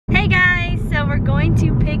going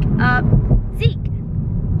to pick up Zeke.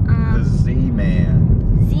 The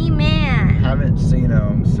Z-Man. Z-Man. Haven't seen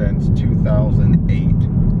him since 2008.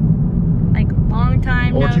 Like, long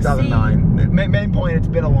time Or no 2009. The main point, it's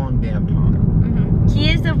been a long damn time. He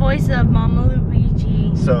is the voice of Mama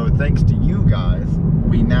Luigi. So thanks to you guys,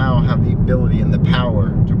 we now have the ability and the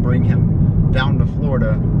power to bring him down to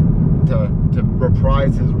Florida to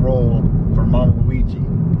reprise his role for Mama Luigi.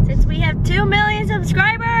 Since we have 2 million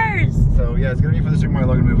subscribers! So yeah, it's gonna be for the Super Mario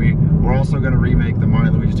Logan movie. We're also gonna remake the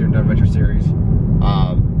Mario Luigi Student Adventure series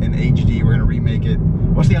in HD. We're gonna remake it.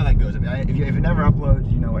 We'll see how that goes. If it never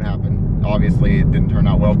uploads, you know what happened. Obviously, it didn't turn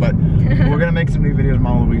out well, but we're gonna make some new videos of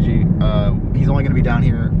Mama Luigi. He's only gonna be down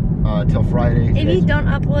here till Friday. If you don't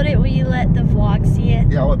upload it, will you let the vlog see it?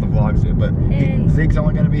 Yeah, I'll let the vlog see it, but Zeke's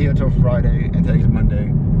only gonna be here till Friday, and today's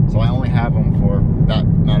Monday, so I only have him for that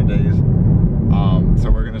amount of days. So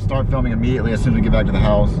we're gonna start filming immediately as soon as we get back to the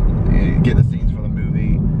house, get the scenes for the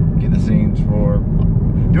movie, get the scenes for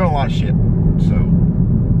doing a lot of shit. So,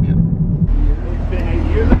 yeah.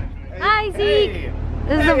 Hi, Zeke. Hey.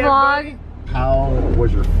 This is the vlog. How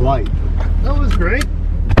was your flight? That was great.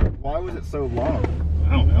 Why was it so long?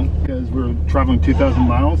 I don't know, because we're traveling 2,000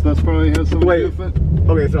 miles. That's probably has something to do with it.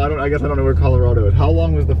 Okay, so I guess I don't know where Colorado is. How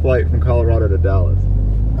long was the flight from Colorado to Dallas?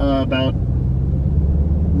 About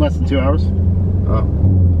less than 2 hours. Oh.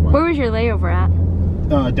 Wow. Where was your layover at?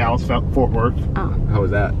 Dallas, Fort Worth. Oh. How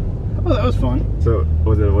was that? Oh, that was fun. So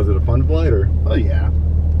was it a fun flight or? Oh yeah,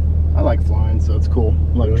 I like flying, so it's cool.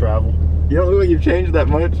 I like travel. You don't look like you've changed that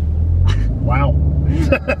much. Wow.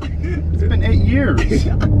 It's been 8 years.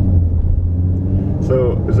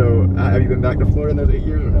 So have you been back to Florida in those 8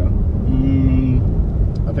 years or no?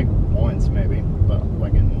 I think once maybe, but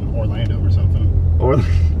like in Orlando or something. Or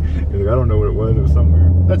I don't know what it was. It was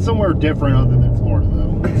somewhere. That's somewhere different other than Florida,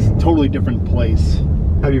 though. It's a totally different place.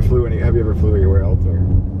 Have you ever flew anywhere else or?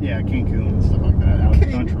 Yeah, Cancun and stuff like that, out of the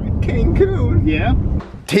country. Cancun. Yeah.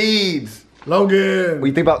 Teeds. Logan. What do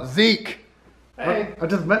you think about Zeke? Hey, I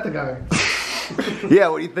just met the guy. Yeah,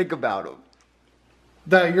 what do you think about him?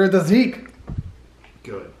 That you're the Zeke.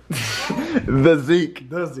 Good. The Zeke.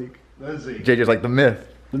 The Zeke. The Zeke. JJ's like the myth.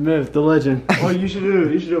 The myth, the legend. Oh, you should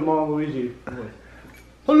do Mama Luigi.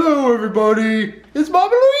 Hello, everybody. It's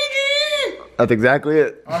Mama Luigi. That's exactly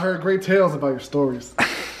it. I heard great tales about your stories.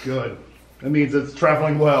 Good. That means it's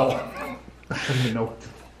traveling well. I don't even know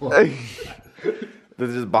what to This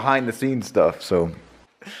is behind the scenes stuff, so.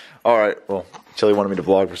 All right, well, Chili wanted me to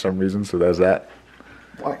vlog for some reason, so there's that.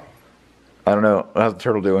 Why? I don't know. How's the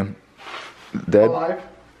turtle doing? Dead? Alive.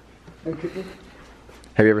 And kicking.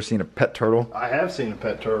 Have you ever seen a pet turtle? I have seen a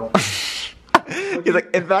pet turtle. He's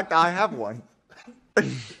like, in fact, I have one. In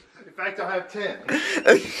fact, I have 10.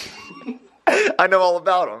 I know all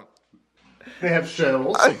about them. They have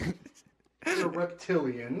shells. They're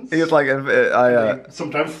reptilians. He's like, They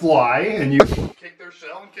sometimes fly, and you kick their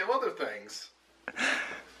shell and kill other things.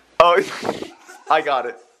 Oh, I got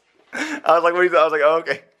it. I was like, what do you I was like, oh,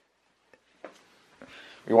 okay.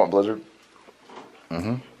 You want Blizzard?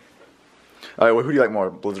 Mm-hmm. All right, well, who do you like more,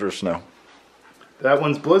 Blizzard or Snow? That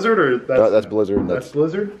one's Blizzard, or That's Blizzard. That's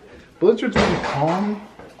Blizzard. Blizzard's really calm.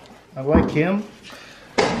 I like him.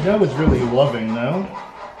 Snow is really loving, though.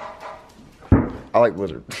 I like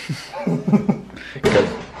Blizzard. I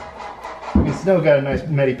mean, Snow got a nice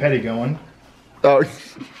medi-pedi going. Oh.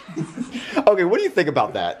 Okay, what do you think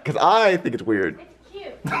about that? Because I think it's weird. It's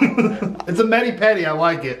cute. It's a medi-pedi. I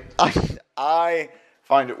like it. I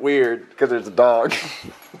find it weird because there's a dog.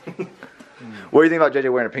 What do you think about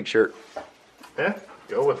JJ wearing a pink shirt? Yeah,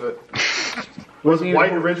 go with it. Was it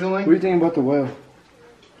white originally? What do you think about the whale?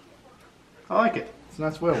 I like it. It's a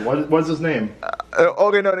nice whale. What's his name?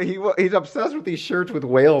 Okay, no, he's obsessed with these shirts with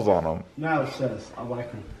whales on them. Now it says, I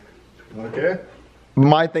like him. Okay.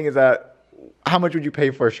 My thing is that, how much would you pay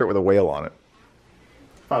for a shirt with a whale on it?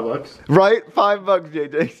 $5. Right? $5,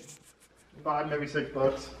 JJ. 5, maybe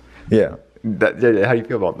 $6. Yeah. JJ, how do you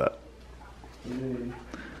feel about that?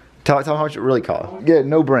 Tell how much it really costs. Yeah,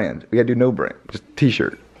 no brand. We gotta do no brand. Just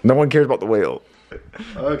t-shirt. No one cares about the whale.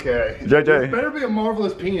 Okay. JJ. There better be a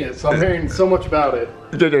marvelous penis. I'm hearing so much about it.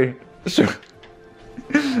 JJ. Sure.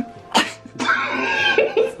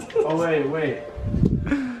 Oh, wait.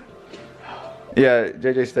 Yeah,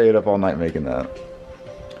 JJ stayed up all night making that.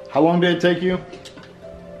 How long did it take you?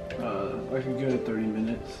 I can get it 30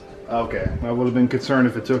 minutes. Okay. I would have been concerned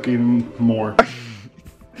if it took even more.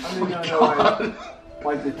 I mean, no,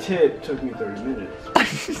 like the tip took me 30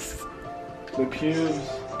 minutes. The pubes,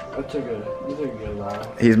 it took a good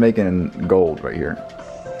while. He's making gold right here.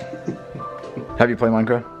 Have you played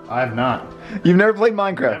Minecraft? I have not. You've never played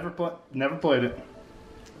Minecraft? Never played it.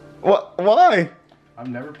 What? Why? I've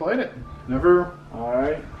never played it. Never.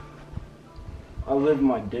 Alright. I live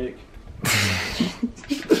my dick.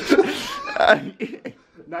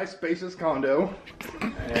 Nice spacious condo.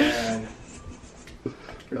 And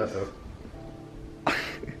Uh-oh. I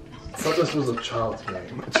thought this was a child's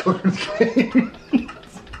game. A children's game.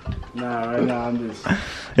 nah, right now I'm just.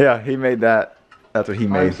 Yeah, he made that. That's what he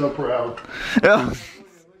I'm made. so proud. Yeah.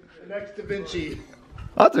 Next Da Vinci.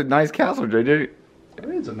 That's a nice castle, JJ. It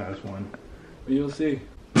is a nice one. You'll see.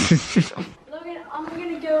 Logan, I'm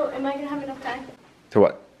gonna go. Am I gonna have enough time To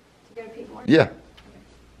what? to go to Pete Morgan? Yeah.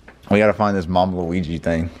 We gotta find this Mama Luigi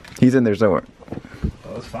thing. He's in there somewhere.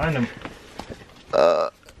 Well, let's find him.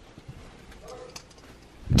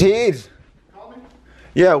 Teeds.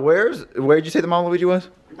 Yeah, where'd you say the Mama Luigi was?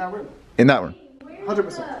 In that room. In that one.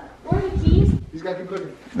 100%. Where are the keys? He's got to keep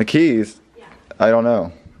looking. The keys? Yeah. I don't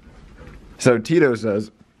know. So Tito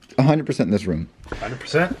says 100% in this room.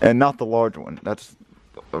 100%? And not the large one. That's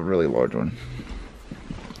a really large one.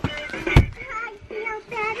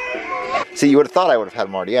 See, you would have thought I would have had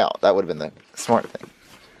him already out. That would have been the smart thing.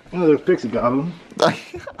 Oh, there's Pixie Goblin.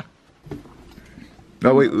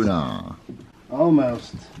 No, wait, Una.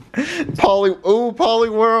 Almost. Polly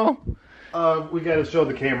World. We got to show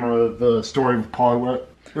the camera the story of Polly.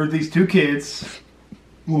 There were these two kids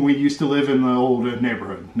when we used to live in the old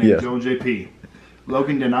neighborhood named Yes. Joe and JP.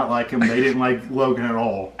 Logan did not like him. They didn't like Logan at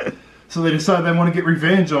all. So they decided they want to get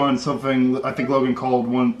revenge on something I think Logan called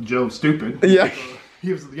one Joe stupid. Yeah.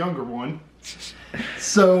 He was the younger one.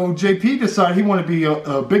 So JP decided he wanted to be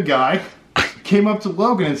a big guy. Came up to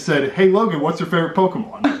Logan and said, "Hey Logan, what's your favorite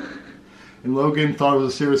Pokemon?" And Logan thought it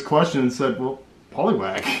was a serious question and said, "Well,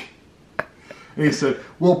 Poliwag." And he said,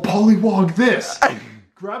 "Well, Poliwag this."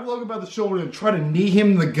 Grabbed Logan by the shoulder and tried to knee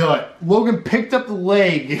him in the gut. Logan picked up the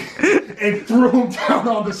leg and threw him down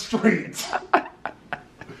on the street.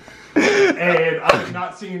 And I have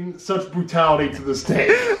not seen such brutality to this day.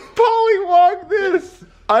 Polywog this.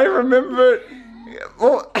 I remember it.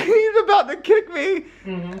 Well, he's about to kick me.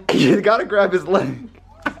 You gotta grab his leg.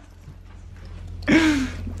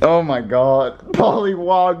 Oh my god.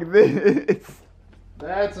 Polywog this.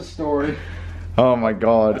 That's a story. Oh my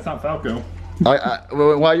god. That's not Falco.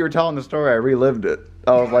 While you were telling the story, I relived it.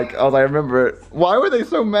 I was like, I remember it. Why were they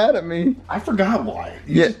so mad at me? I forgot why.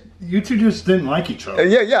 Yeah. You two just didn't like each other.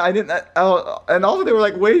 Yeah, I didn't. And also, they were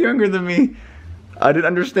like way younger than me. I didn't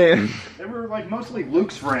understand. They were like mostly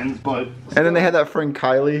Luke's friends, but. And then they had that friend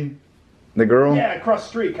Kylie, the girl. Yeah, across the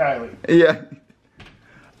street, Kylie. Yeah.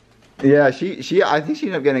 Yeah, she. I think she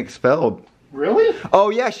ended up getting expelled. Really? Oh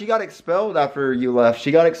yeah, she got expelled after you left.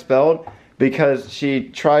 She got expelled because she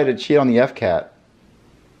tried to cheat on the FCAT.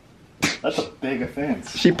 That's a big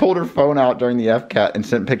offense. She pulled her phone out during the FCAT and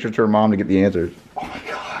sent pictures to her mom to get the answers. Oh my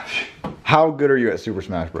gosh. How good are you at Super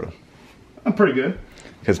Smash Bros? I'm pretty good.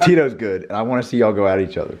 Because Tito's good, and I want to see y'all go at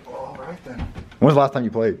each other. All right then. When was the last time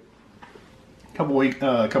you played? Couple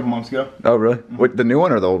months ago. Oh really? What, the new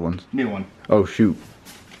one or the old ones? New one. Oh shoot.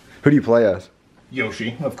 Who do you play as?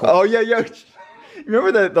 Yoshi, of course. Oh yeah, Yoshi. You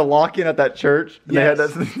remember the lock-in at that church? And Yes.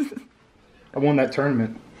 They had that. I won that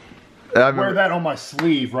tournament. I Wear remember. that on my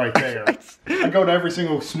sleeve right there. I go to every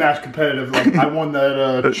single Smash competitive. Like I won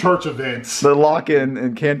that church events. The lock-in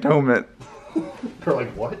in Cantonment. They're like,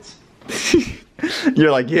 what?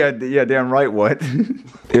 You're like, yeah, damn right, what?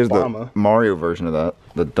 Here's Obama. the Mario version of that.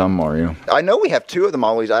 The dumb Mario. I know we have two of the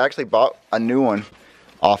Mollies. I actually bought a new one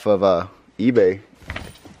off of eBay.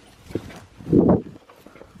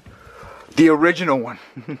 The original one.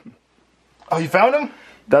 Oh, you found him?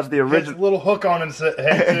 That's the Has a original. little hook on his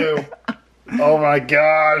head too. Oh my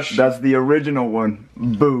gosh. That's the original one.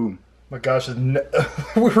 Boom. My gosh,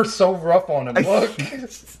 we were so rough on him. Look.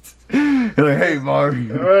 You're like, hey,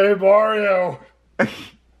 Mario. Hey, Mario.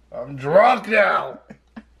 I'm drunk now.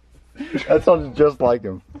 That sounds just like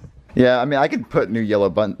him. Yeah, I mean, I could put new yellow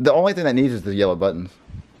buttons. The only thing that needs is the yellow buttons.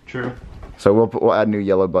 True. So we'll add new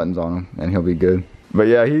yellow buttons on him, and he'll be good. But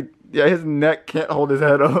yeah, his neck can't hold his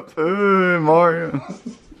head up. Mario.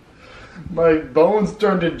 My bones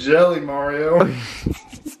turned to jelly, Mario.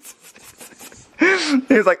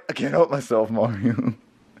 He's like, I can't help myself, Mario.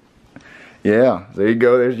 Yeah, there you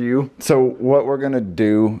go, there's you. So what we're gonna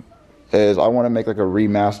do is I want to make like a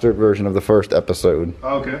remastered version of the first episode.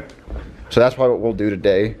 Okay. So that's probably what we'll do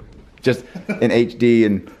today. Just in HD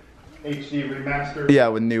and HD remaster. yeah,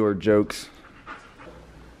 with newer jokes.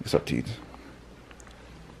 What's up, Teeds?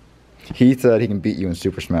 He said he can beat you in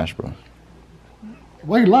Super Smash Bros.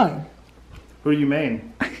 Why are you lying? Who do you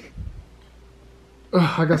mean?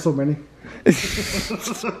 Ugh, I got so many.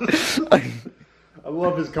 I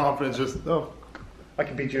love his confidence. Just I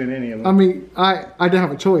can beat you in any of them. I mean, I didn't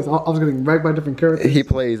have a choice. I was getting ragged by different characters. He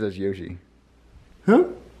plays as Yoshi. Huh?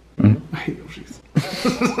 Mm-hmm. I hate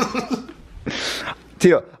Yoshis.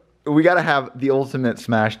 Tito, we gotta have the ultimate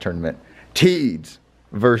Smash tournament. Teeds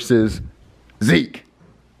versus Zeke.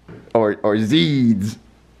 Or Zeeds.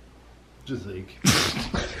 Just Zeke.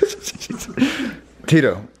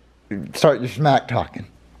 Tito, start your smack talking.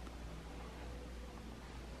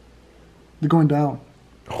 You're going down.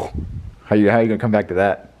 How you gonna come back to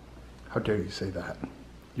that? How dare you say that?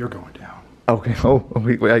 You're going down. Okay. Oh,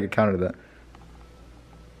 wait, I can counter that.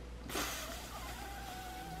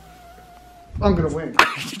 I'm gonna win.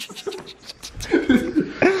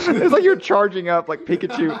 It's like you're charging up like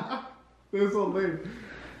Pikachu. That's so lame.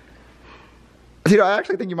 Tito, I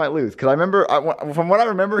actually think you might lose because I remember, from what I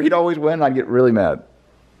remember, he'd always win. And I'd get really mad.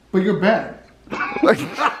 But you're bad.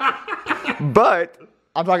 But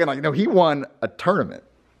I'm talking like, no, he won a tournament.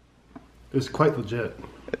 It was quite legit.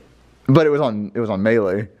 But it was on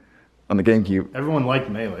Melee, on the GameCube. Everyone liked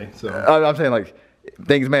Melee, so. I'm saying like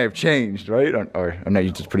things may have changed, right? Or no,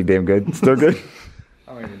 you're just pretty damn good. Still good.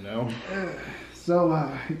 I don't even know.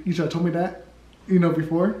 So, you should have told me that,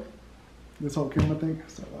 before this whole camera thing.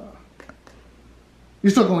 So, you're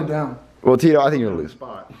still going down. Well, Tito, I think you're gonna lose.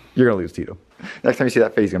 Spot. You're gonna lose, Tito. Next time you see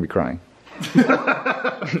that face, you're gonna be crying.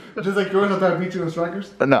 Just like yours, I thought I beat you in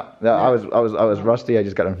Strikers. No, I was rusty. I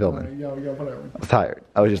just got done filming. Yeah, whatever. I was tired.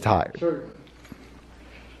 I was just tired. Sure.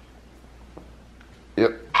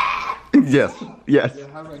 Yep. Yes. Yes. Yeah,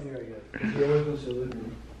 I'm right here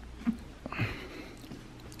again.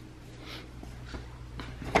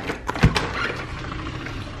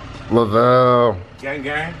 Lavelle. Gang,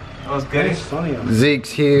 gang. That was good. It's funny. Zeke's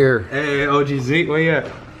here. Hey, OG Zeke, where you at?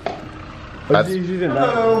 That's,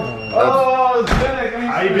 Oh, Zeke.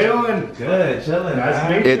 How you doing? Good, chilling. Nice to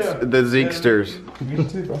meet you. it's the Zekesters. Me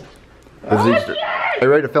too, bro. The Zekesters. Are you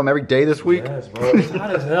ready to film every day this week? Yes, bro. It's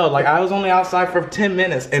hot as hell. Like, I was only outside for 10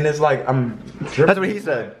 minutes, and it's like, I'm dripping. That's what he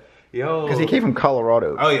said. Yo. Because he came from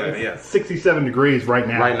Colorado. Oh, yeah, yeah. 67 degrees right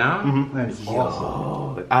now. Right now? Mm-hmm. That's awesome.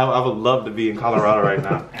 Oh, I would love to be in Colorado right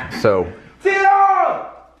now. So, Tito!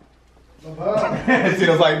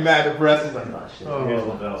 Tito's like mad depressed. He's like, oh, shit. Here's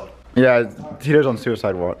Lavelle. yeah, Tito's on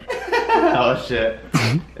suicide watch. Oh, shit.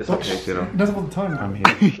 It's okay, Tito. That's all the time. I'm here.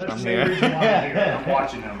 That's the same reason why I'm here. I'm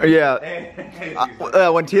watching him. Yeah. Hey,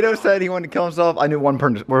 When Tito said he wanted to kill himself, I knew one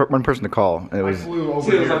person to call. And it was Flew over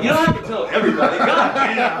Tito's here. like, you don't have to tell everybody. God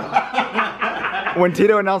damn. when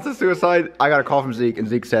Tito announced his suicide. I got a call from Zeke, and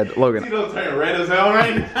Zeke said, "Logan." Tito's turning red as hell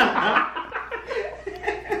right now.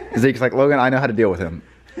 Zeke's like, "Logan, I know how to deal with him."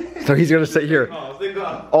 So he's gonna sit here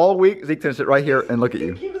all week. Zeke's gonna sit right here and look at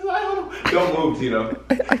you. Keep his eye on him. Don't move, Tito.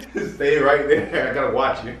 Stay right there. I gotta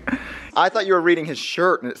watch you. I thought you were reading his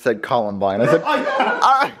shirt, and it said Columbine. I said,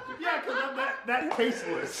 Yeah, because that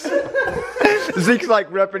tasteless. Zeke's like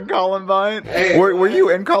repping Columbine. Hey. Were you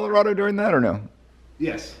in Colorado during that or no?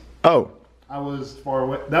 Yes. Oh. I was far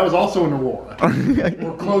away. That was also in Aurora.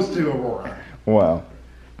 We're close to Aurora. Wow.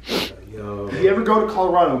 Yo. If you ever go to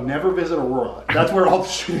Colorado, never visit Aurora. That's where all the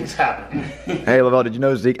shootings happen. Hey, Lavelle, did you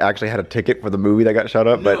know Zeke actually had a ticket for the movie that got shut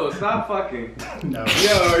up? But No, stop fucking. No. Yo,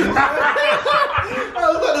 I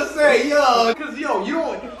was about to say, yo, cause yo, you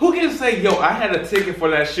don't. Who can say, yo, I had a ticket for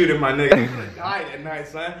that shooting, my nigga. I could've died that night,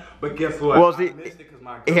 son. But guess what? Well, I see, missed it 'cause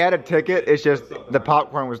my he had a girl- ticket. It's just the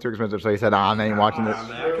popcorn was too expensive, so he said, "I'm not even watching this." Nah,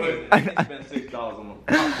 man, I can't spend $6 on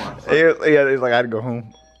popcorn. son. He's like, I had to go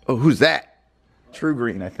home. Oh, who's that? True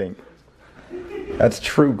Green, I think. That's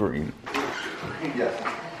True Green.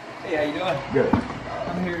 Hey, how you doing? Good.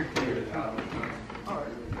 I'm here.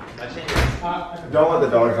 Don't let the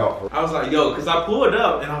dogs out. I was like, yo, cause I pulled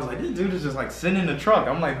up and I was like, this dude is just like sitting in the truck.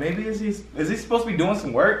 I'm like, maybe is he supposed to be doing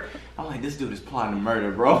some work? I'm like, this dude is plotting to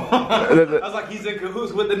murder, bro. I was like, he's in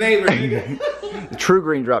cahoots with the neighbor. Nigga. True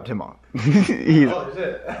Green dropped him off. He's, Oh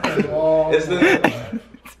shit. It's the.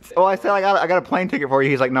 well, I said I got a plane ticket for you.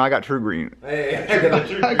 He's like, no, I got True Green. Hey, I got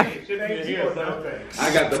the true green shit in here, son.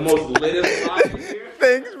 I got the most littest spot in here.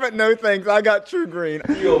 Thanks, but no thanks. I got True Green.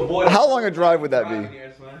 You avoid How long a drive would that be?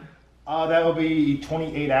 here, son. That will be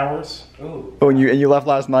 28 hours. Ooh. Oh, and you left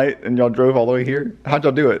last night and y'all drove all the way here? How'd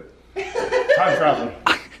y'all do it? Time traveling.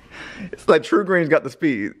 It's like True Green's got the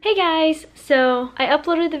speed. Hey guys, so I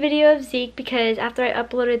uploaded the video of Zeke because after I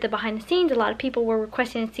uploaded the behind the scenes, a lot of people were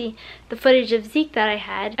requesting to see the footage of Zeke that I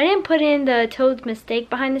had. I didn't put in the Toad's Mistake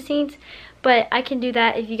behind the scenes, but I can do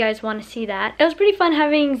that if you guys want to see that. It was pretty fun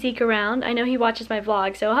having Zeke around. I know he watches my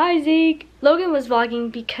vlog, so hi Zeke! Logan was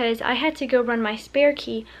vlogging because I had to go run my spare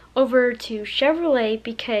key over to Chevrolet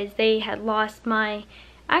because they had lost my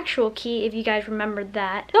actual key, if you guys remembered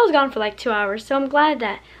that. I was gone for like 2 hours, so I'm glad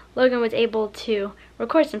that Logan was able to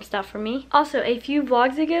record some stuff for me. Also, a few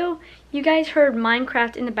vlogs ago, you guys heard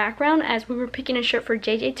Minecraft in the background as we were picking a shirt for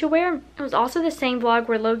JJ to wear. It was also the same vlog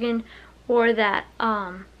where Logan wore that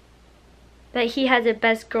he has a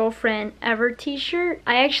best girlfriend ever t-shirt.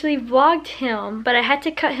 I actually vlogged him, but I had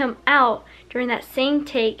to cut him out during that same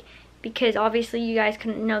take because obviously you guys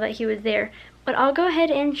couldn't know that he was there. But I'll go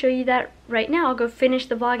ahead and show you that right now. I'll go finish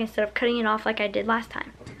the vlog instead of cutting it off like I did last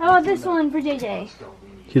time. How about this one for JJ?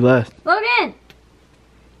 He left. Logan!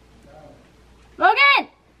 Logan!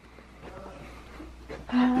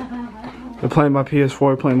 We're playing my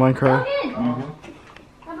PS4, playing Minecraft. Logan!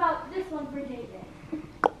 How about this one for JJ?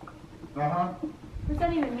 What's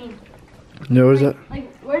that even mean? No, what is that?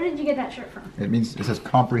 Like, where did you get that shirt from? It means, it says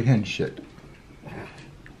comprehend shit.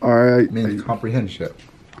 Alright. It means comprehend shit.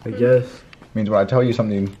 I guess. It means when I tell you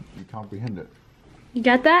something, you comprehend it. You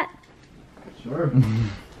got that? Sure.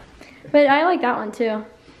 But I like that one too.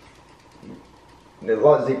 There's a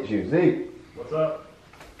lot of Zeke shoes. Zeke, What's up?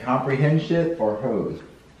 comprehend shit or hose?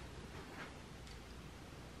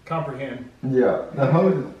 Comprehend. Yeah, the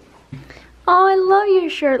hose. Oh, I love your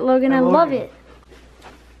shirt, Logan. I love Logan.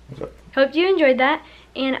 it. Hope you enjoyed that,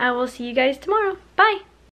 and I will see you guys tomorrow. Bye.